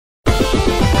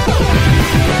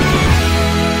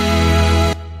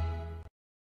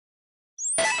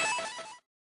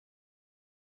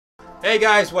Hey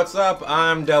guys, what's up?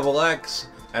 I'm Double X,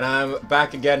 and I'm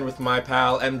back again with my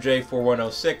pal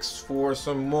MJ4106 for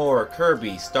some more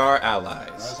Kirby Star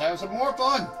Allies. Let's have some more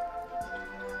fun.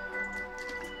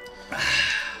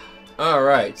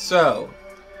 Alright, so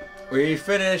we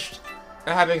finished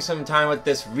having some time with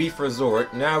this reef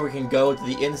resort. Now we can go to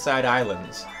the inside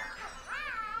islands.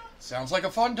 Sounds like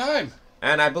a fun time.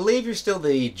 And I believe you're still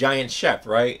the giant chef,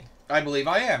 right? I believe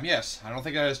I am, yes. I don't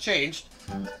think that has changed.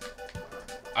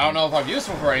 I don't know if I'm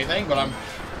useful for anything, but I'm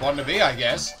fun to be, I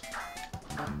guess.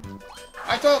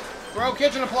 I thought, throw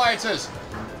kitchen appliances.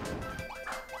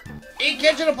 Eat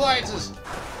kitchen appliances.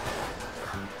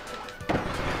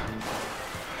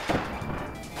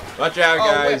 Watch out,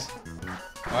 guys. Wait.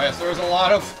 Oh, yes, there's a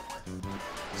lot of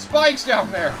spikes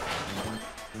down there.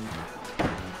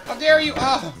 How dare you?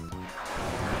 Oh.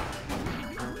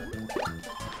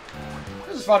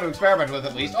 This is fun to experiment with,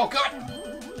 at least. Oh, God!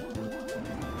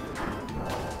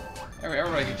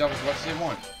 Everybody can jump as much as they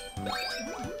want.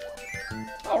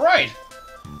 Alright!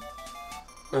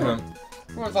 Who would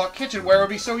have thought kitchenware would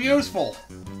be so useful?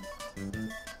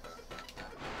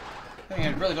 I mean,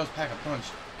 it really does pack a punch.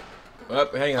 Oh,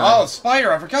 hang on. Oh,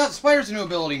 spider! I forgot spider's a new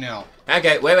ability now.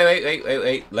 Okay,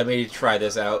 wait. Let me try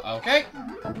this out. Okay.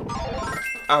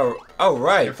 Oh,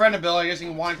 right. Your friend ability, I guess you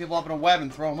can wind people up in a web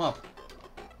and throw them up.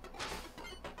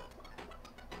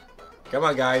 Come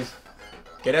on, guys.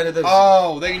 Get under the...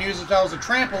 Oh, they can use it as a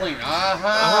trampoline.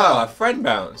 Aha! Oh, a friend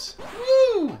bounce.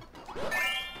 Woo!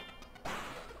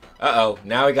 Uh-oh,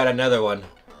 now we got another one.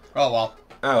 Oh, well.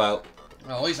 Oh, well.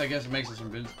 Well, at least I guess it makes us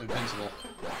invincible.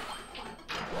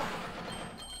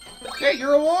 Get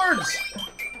your rewards!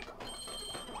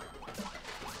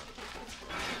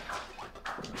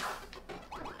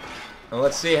 Well,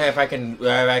 let's see if I can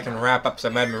wrap up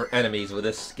some enemies with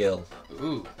this skill.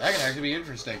 Ooh, that can actually be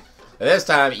interesting. This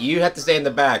time, you have to stay in the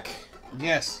back.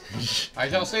 Yes. I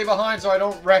shall stay behind so I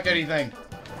don't wreck anything.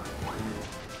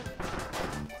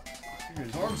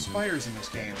 There's armed spiders in this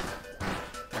game.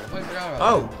 I completely forgot about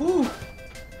Oh, whoo.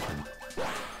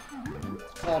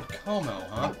 It's called Como,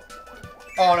 huh?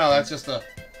 Oh no, that's just the...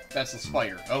 That's the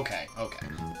spider. Okay. I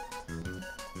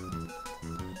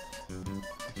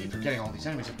keep forgetting all these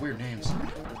enemies have weird names.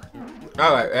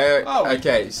 Alright,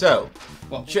 okay, so...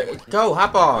 Well, go,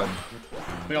 hop on.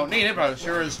 we don't need it, but it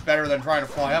sure is better than trying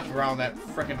to fly up around that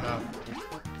frickin'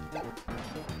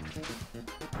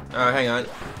 Hang on.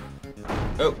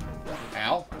 Oh.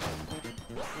 Ow.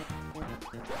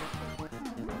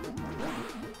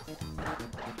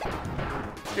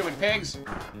 Stupid pigs.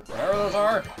 Whatever those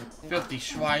are. Filthy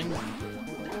swine.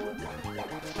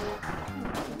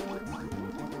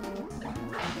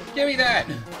 Give me that!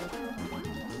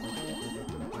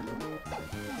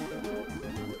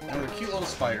 Another cute little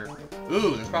spider.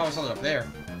 Ooh, there's probably something up there.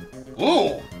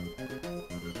 Ooh!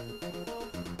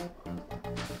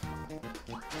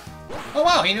 Oh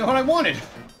wow, he knew what I wanted!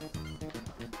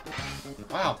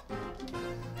 Wow.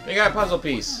 We got a puzzle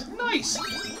piece. Nice!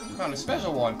 Found a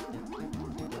special one.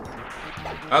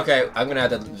 Okay, I'm gonna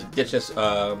have to ditch this,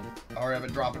 Hurry up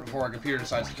and drop it before our computer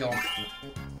decides to kill him.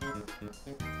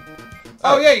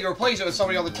 Oh yeah, you can replace it with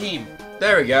somebody on the team.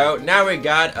 There we go. Now we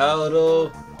got a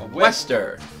little...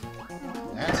 Wester.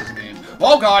 That's his name.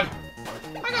 Oh god!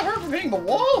 I got hurt from hitting the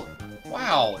wall?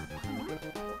 Wow.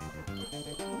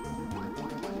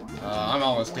 I'm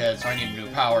almost dead, so I need a new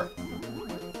power.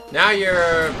 Now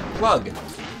you're Plug.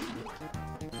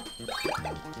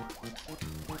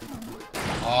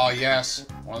 Oh yes.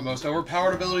 One of the most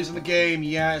overpowered abilities in the game,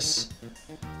 yes.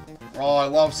 Oh, I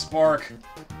love Spark.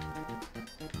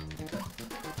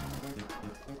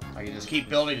 I can just keep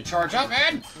building to charge up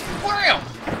and wham!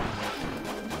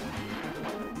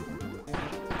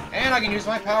 And I can use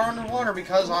my power underwater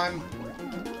because I'm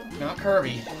not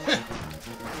Kirby.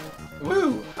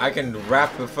 Woo! I can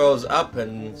wrap the foes up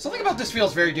and... Something about this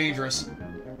feels very dangerous.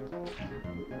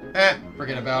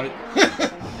 Forget about it.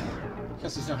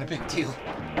 Guess it's not a big deal.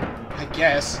 I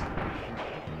guess.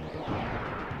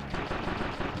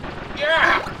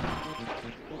 Yeah!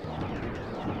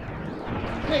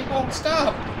 They won't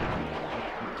stop!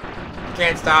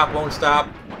 Can't stop, won't stop.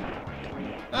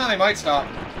 Ah, they might stop.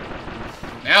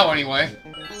 Now, anyway.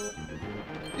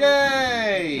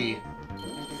 Yay!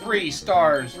 3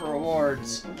 stars for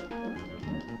rewards.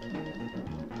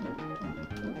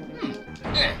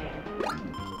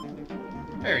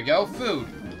 There you go, food.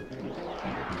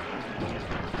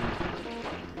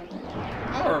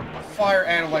 How are fire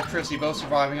and electricity both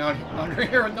surviving under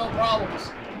here with no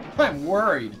problems? I'm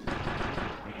worried.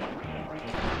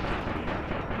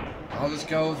 I'll just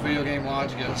go with video game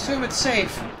logic and assume it's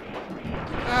safe.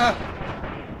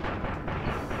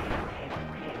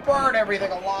 burn everything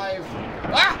alive.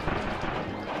 Ah!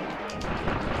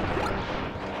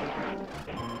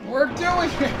 We're doing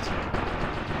it!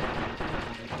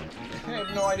 I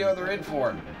have no idea what they're in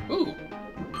for. Ooh.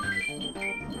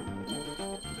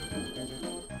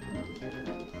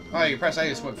 Oh, you press A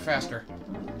to swim faster.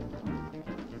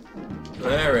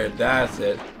 That's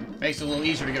it. Makes it a little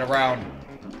easier to get around.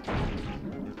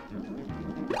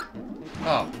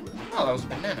 Oh. Oh, that was a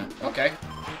banana. Okay.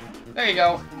 There you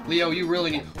go. Leo, you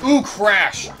really need... Ooh,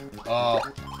 crash!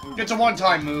 It's a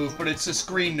one-time move, but it's a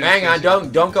screen nuke. Hang on,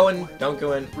 don't go in. Don't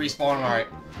go in. Respawn, alright.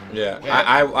 Yeah,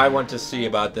 I want to see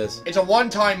about this. It's a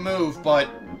one-time move, but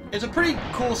it's a pretty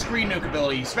cool screen nuke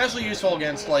ability, especially useful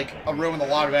against, like, a room with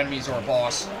a lot of enemies or a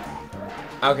boss.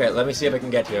 Okay, let me see if I can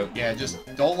get to him. Yeah, just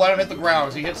don't let him hit the ground.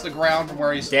 If he hits the ground from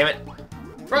where he's... Damn it.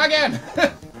 Try again!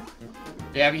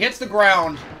 Yeah, if he hits the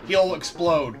ground, he'll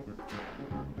explode.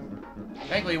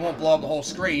 Thankfully, he won't blow up the whole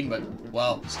screen, but,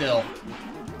 well, still.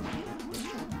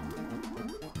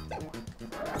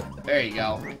 There you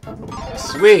go.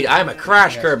 Sweet, I'm a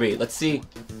Crash Kirby. Let's see.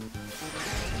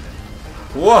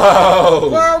 Whoa! Oh,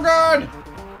 God!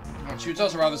 Oh, it shoots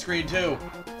us around the screen, too.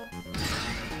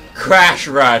 Crash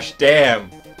Rush, damn.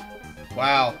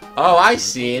 Wow. Oh, I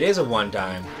see. It is a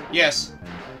one-time. Yes.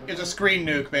 It's a screen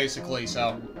nuke, basically,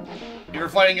 so... If you're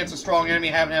fighting against a strong enemy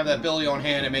and haven't have that ability on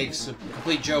hand, it makes a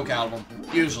complete joke out of them.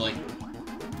 Usually.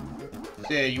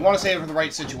 So, yeah, you want to save it for the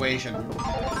right situation.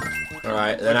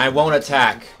 Alright, then I won't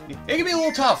attack. It can be a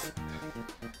little tough.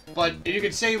 But if you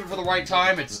can save it for the right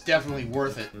time, it's definitely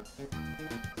worth it.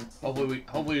 Hopefully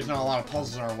there's not a lot of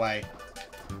puzzles in our way.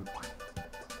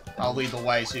 I'll lead the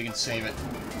way so you can save it.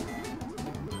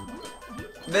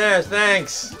 There,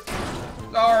 thanks.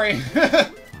 Sorry.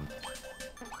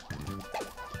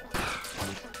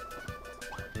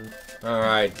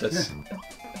 Alright, let's...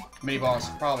 Mini-boss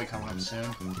probably coming up soon.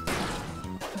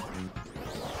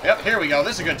 Yep, here we go.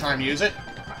 This is a good time to use it.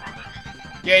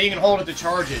 Yeah, you can hold it to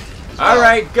charge it. Well.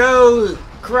 Alright, go!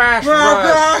 Crash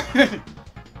Rush!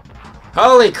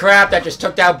 Holy crap, that just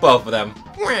took out both of them.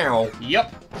 Wow.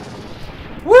 Yep.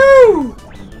 Woo!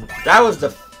 That was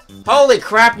the... Holy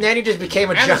crap, Nanny just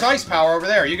became a giant... And there's ice power over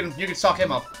there. You can suck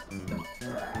him up.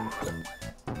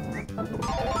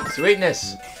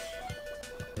 Sweetness.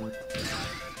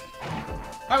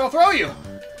 I will throw you!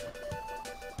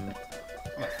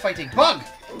 I'm a fighting bug!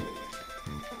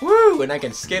 Woo! And I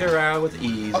can skate around with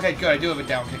ease. Okay, good. I do have a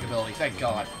down kick ability. Thank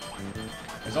God.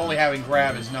 Because only having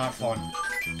grab is not fun.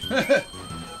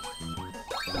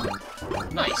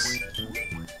 Nice.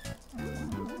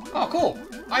 Oh, cool.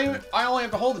 I only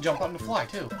have to hold the jump button to fly,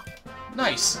 too.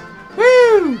 Nice.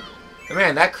 Woo!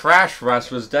 Man, that Crash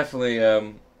Rush was definitely,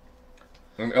 an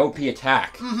OP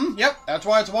attack. Mm-hmm, yep. That's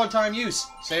why it's one-time use.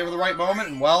 Save for the right moment,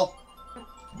 and, well,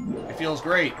 it feels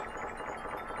great.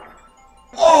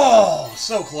 Oh,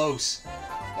 so close.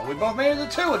 But we both made it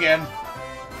to 2 again.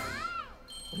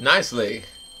 Nicely.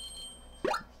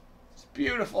 It's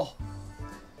beautiful.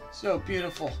 So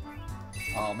beautiful.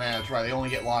 Oh, man, that's right. They only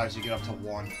get lives you get up to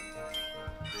 1.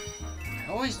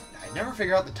 I never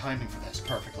figure out the timing for this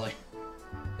perfectly.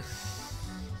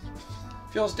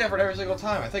 Feels different every single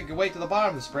time. I think you wait to the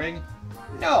bottom of the spring.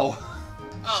 No!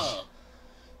 Ugh.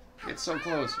 It's so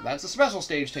close. That's the special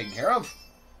stage taken care of.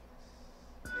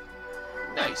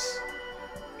 Nice.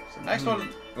 So next one...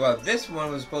 Well, this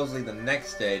one was supposedly the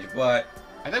next stage, but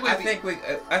I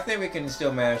think we can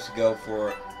still manage to go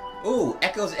for... Ooh,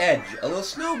 Echo's Edge, a little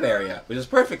snow barrier, which is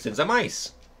perfect since I'm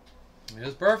ice. It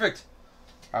is perfect.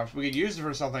 Perhaps we could use it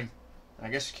for something. I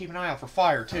guess keep an eye out for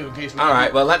fire, too, in case we...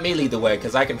 Alright, well, let me lead the way,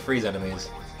 because I can freeze enemies.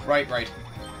 Right, right.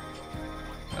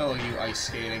 Oh, you ice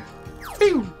skating.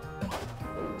 Pew!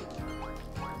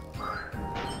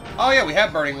 Oh, yeah, we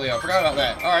have Burning Leo. Forgot about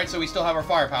that. Alright, so we still have our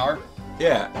firepower.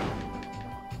 Yeah.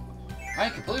 I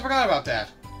completely forgot about that.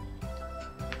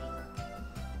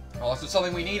 Well, if it's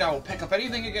something we need, I will pick up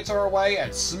anything that gets our way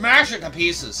and smash it to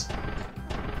pieces.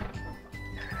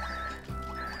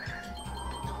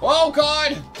 Oh,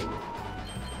 God!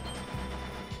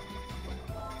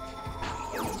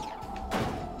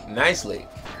 Nicely.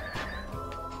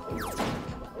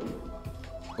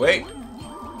 Wait.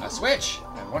 A switch.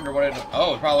 I wonder what it...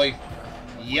 Oh, probably...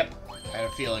 Yep. I had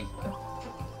a feeling.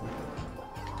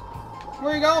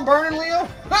 Where are you going, Burning Leo?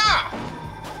 Ha!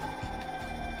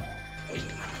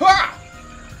 Ha!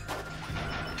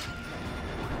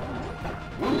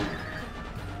 Ooh.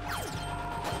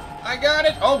 I got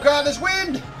it! Oh god, this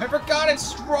wind! I forgot it's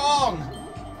strong!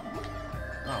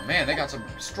 Oh man, they got some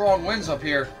strong winds up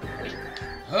here.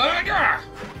 Yeah,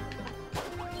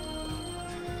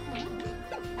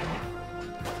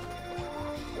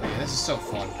 this is so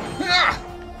fun.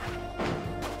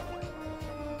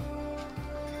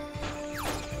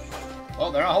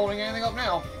 Oh, they're not holding anything up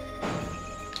now.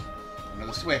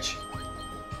 Another switch.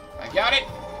 I got it.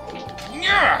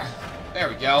 Yeah. There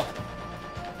we go.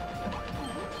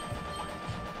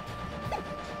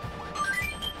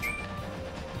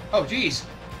 Oh, geez.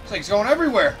 It's like it's going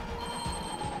everywhere.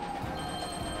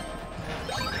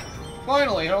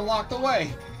 Finally, it unlocked the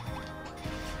way.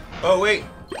 Oh, wait.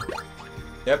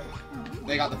 Yep.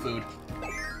 They got the food.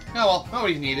 Oh, well,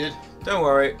 nobody's needed. Don't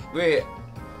worry. Wait.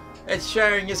 It's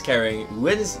sharing is caring.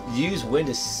 Use wind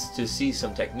to see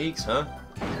some techniques, huh?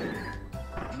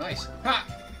 Nice. Ha!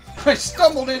 I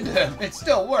stumbled into him. It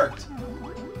still worked.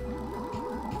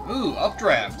 Ooh,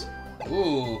 updraft.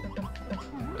 Ooh.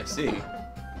 I see.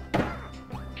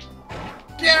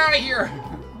 Get out of here!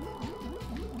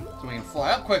 So we can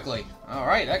fly up quickly.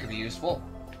 Alright, that could be useful.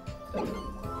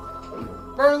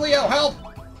 Burn Leo, help!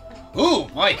 Ooh,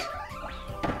 Mike.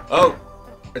 Oh,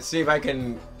 let's see if I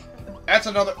can... That's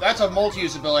a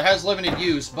multi-use ability. It has limited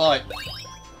use, but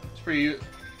it's pretty...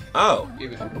 Oh.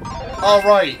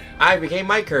 Alright. I became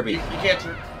Mike Kirby. You can't...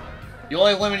 You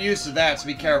only have limited use of that, so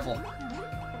be careful.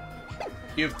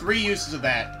 You have 3 uses of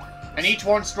that, and each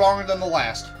one's stronger than the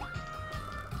last.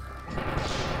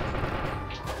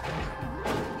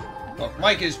 Look,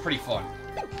 Mike is pretty fun.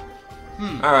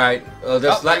 Alright, well,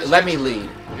 just let me lead.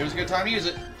 It was a good time to use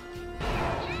it.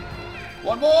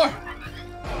 One more!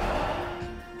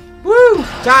 Woo!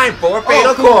 Time for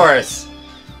Fatal Chorus!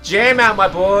 Jam out, my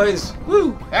boys!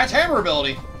 Woo! That's hammer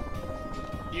ability.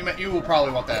 You will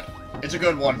probably want that. It's a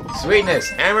good one. Sweetness!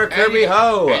 Hammer Kirby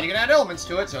ho! And you can add elements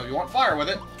to it, so if you want fire with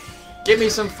it. Give me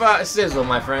some sizzle,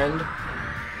 my friend.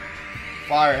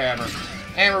 Fire hammer.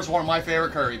 Hammer's one of my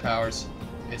favorite Kirby powers.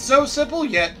 It's so simple,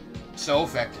 yet so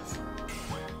effective.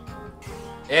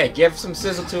 Yeah, give some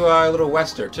sizzle to our little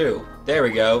Wester, too. There we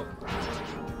go.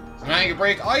 So now you can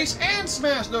break ice and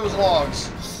smash those logs.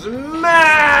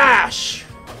 Smash!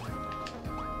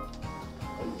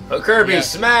 Oh, Kirby,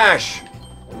 Yes. smash!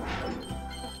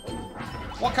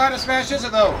 What kind of smash is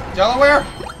it, though? Delaware?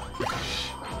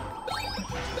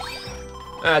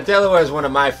 Delaware is one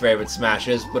of my favorite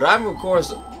smashes, but I'm, of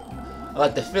course, I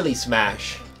like the Philly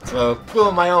smash. So,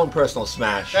 doing my own personal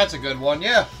smash. That's a good one,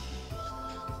 yeah.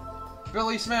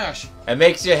 Billy Smash. It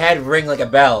makes your head ring like a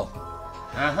bell.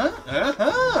 Uh-huh,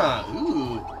 uh-huh.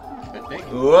 Ooh. Good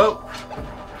thinking. Whoop.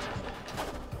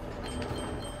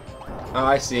 Oh,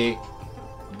 I see.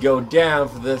 Go down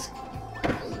for this. I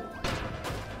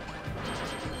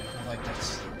like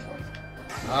this.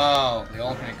 Oh, the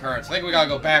alternate currents. I think we gotta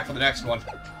go back for the next one.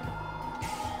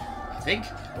 I think.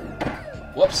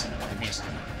 Whoops. I missed.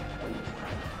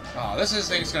 Oh, this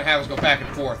thing's gonna have us go back and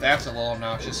forth. That's a little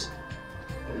obnoxious.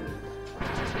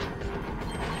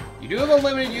 You do have a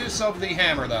limited use of the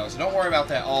hammer, though, so don't worry about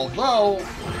that. Although,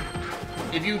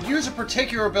 if you use a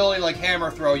particular ability like hammer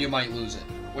throw, you might lose it.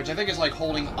 Which I think is like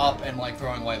holding up and like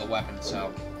throwing away the weapon,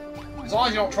 so... As long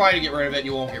as you don't try to get rid of it,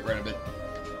 you won't get rid of it.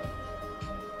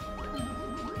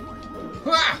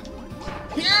 Ah!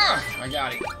 Yeah! I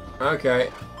got it. Okay.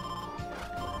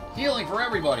 Healing for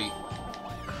everybody.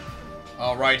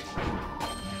 Alright.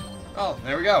 Oh,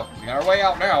 there we go. We got our way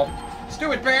out now.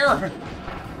 Stupid bear!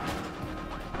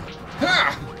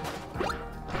 Ha!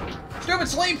 Stupid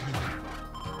sleep!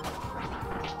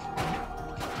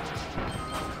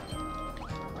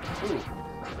 Ooh.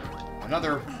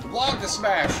 Another log to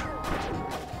smash.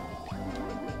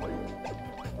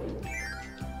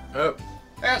 Oh.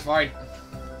 That's fine.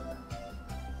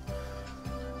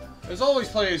 There's always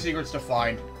plenty of secrets to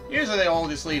find. Usually they all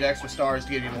just leave extra stars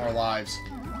to give you more lives.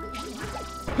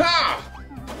 Ha!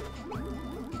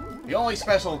 The only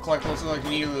special collectibles are like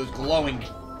you need those glowing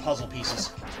puzzle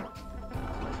pieces.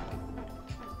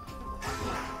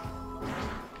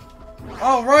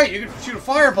 Oh right, you can shoot a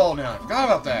fireball now. I forgot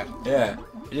about that. Yeah.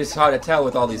 It's just hard to tell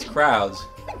with all these crowds.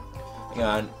 Hang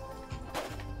on.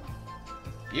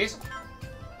 Yes?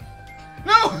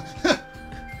 No!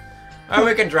 Oh,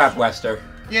 we can drop Wester.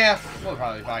 Yeah, we'll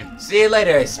probably be fine. See you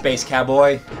later, Space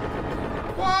Cowboy.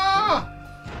 Wah!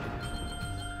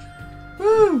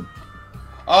 Woo!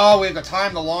 Oh, we have to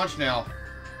time the launch now.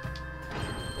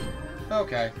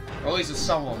 Okay. Or at least with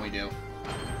some of them we do.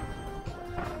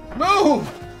 Move!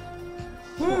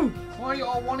 Woo! Why do you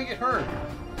all want to get hurt?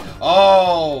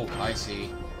 Oh, I see.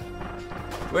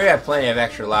 We have plenty of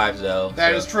extra lives, though.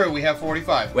 That is true. We have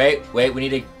 45. Wait, we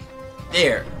need to...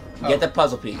 There. Get the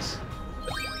puzzle piece.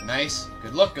 Nice.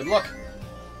 Good look, good look.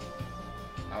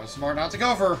 I was smart not to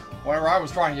go for whatever I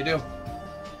was trying to do.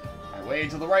 I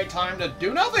waited till the right time to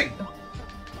do nothing.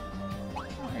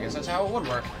 I guess that's how it would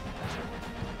work.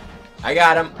 I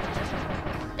got him.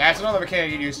 That's another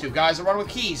mechanic you get used to. Guys that run with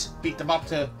keys. Beat them up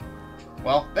to...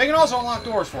 Well, they can also unlock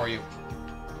doors for you.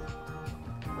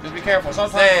 Just be careful.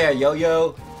 Sometimes... There,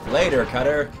 Yo-Yo. Later,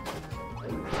 Cutter.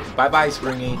 Bye-bye,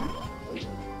 Springy.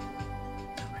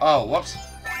 Oh, whoops.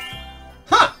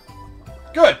 Huh!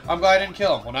 Good. I'm glad I didn't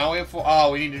kill him. Well, now we have 4...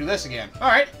 Oh, we need to do this again.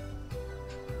 Alright.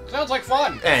 Sounds like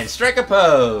fun. And strike a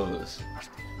pose.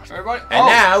 Everybody... And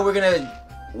now we're gonna...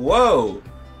 Whoa.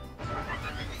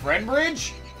 Friend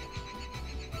bridge?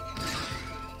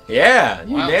 Yeah,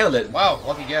 you nailed it. Wow,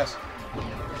 lucky guess.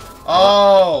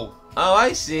 Oh. Oh,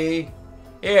 I see.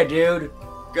 Here, dude.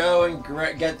 Go and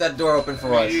get that door open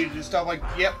for us. You just stop like,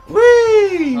 yep.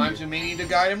 Whee! Time to me need to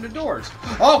guide him to doors.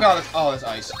 Oh god, that's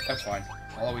ice. That's fine.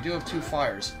 Although we do have 2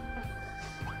 fires.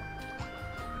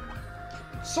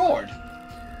 Sword.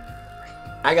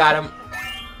 I got him.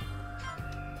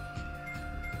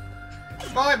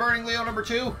 Bye, Burning Leo number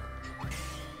 2.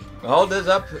 Hold this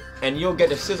up, and you'll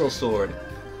get a sizzle sword.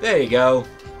 There you go.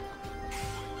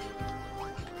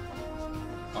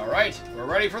 Alright, we're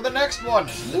ready for the next one.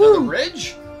 Another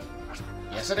bridge?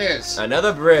 Yes, it is.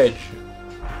 Another bridge.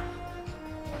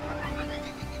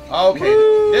 Okay,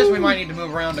 Woo! this we might need to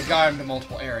move around to guide him to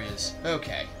multiple areas.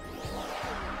 Okay.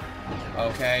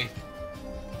 Okay.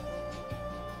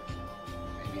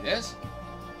 Maybe this?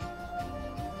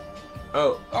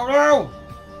 Oh. Oh no!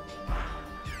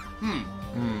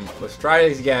 Let's try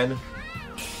this again.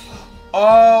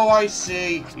 Oh, I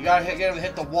see. You gotta get him to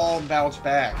hit the wall and bounce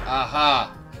back.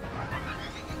 Aha.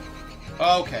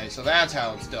 Okay, so that's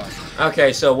how it's done.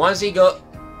 Okay, so once he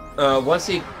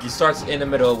starts in the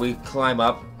middle, we climb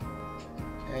up.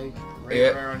 Okay,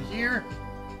 right around here.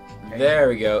 Okay. There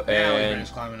we go, Now and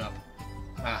he's climbing up.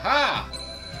 Aha!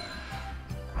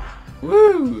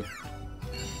 woo!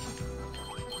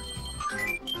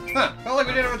 Huh, felt like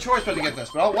we didn't have a choice but to get this,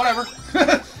 but oh, whatever.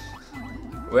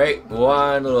 Wait,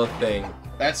 one little thing.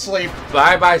 That's sleep.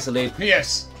 Bye-bye, sleep.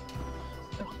 Yes.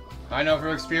 I know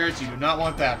from experience you do not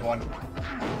want that one.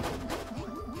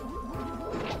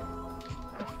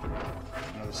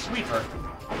 Another sweeper.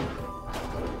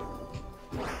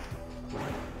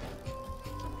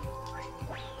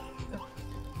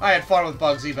 I had fun with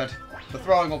Bugsy, but the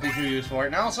throwing won't be too useful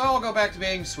right now, so I'll go back to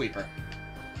being sweeper.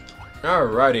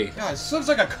 Alrighty. God, this looks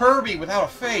like a Kirby without a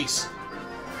face.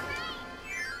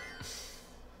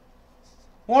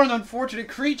 What an unfortunate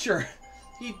creature.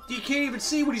 He can't even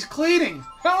see what he's cleaning.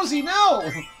 How does he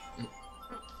know?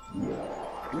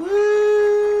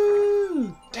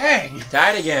 Woo! Dang.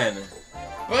 Tied again.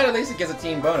 But at least it gets a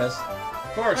team bonus.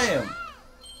 Of course. Bam.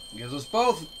 Gives us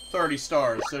both 30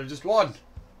 stars instead of just 1.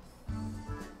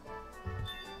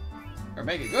 We're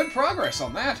making good progress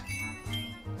on that.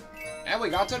 And we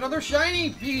got another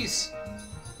shiny piece.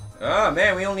 Oh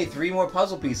man, we only need 3 more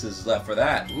puzzle pieces left for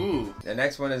that. Ooh. The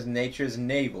next one is Nature's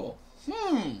Navel.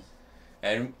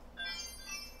 And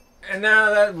now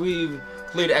that we've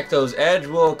completed Ecto's Edge,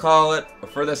 we'll call it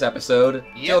for this episode.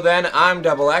 Yep. Till then, I'm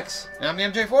Double X. And I'm the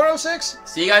MJ406.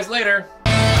 See you guys later.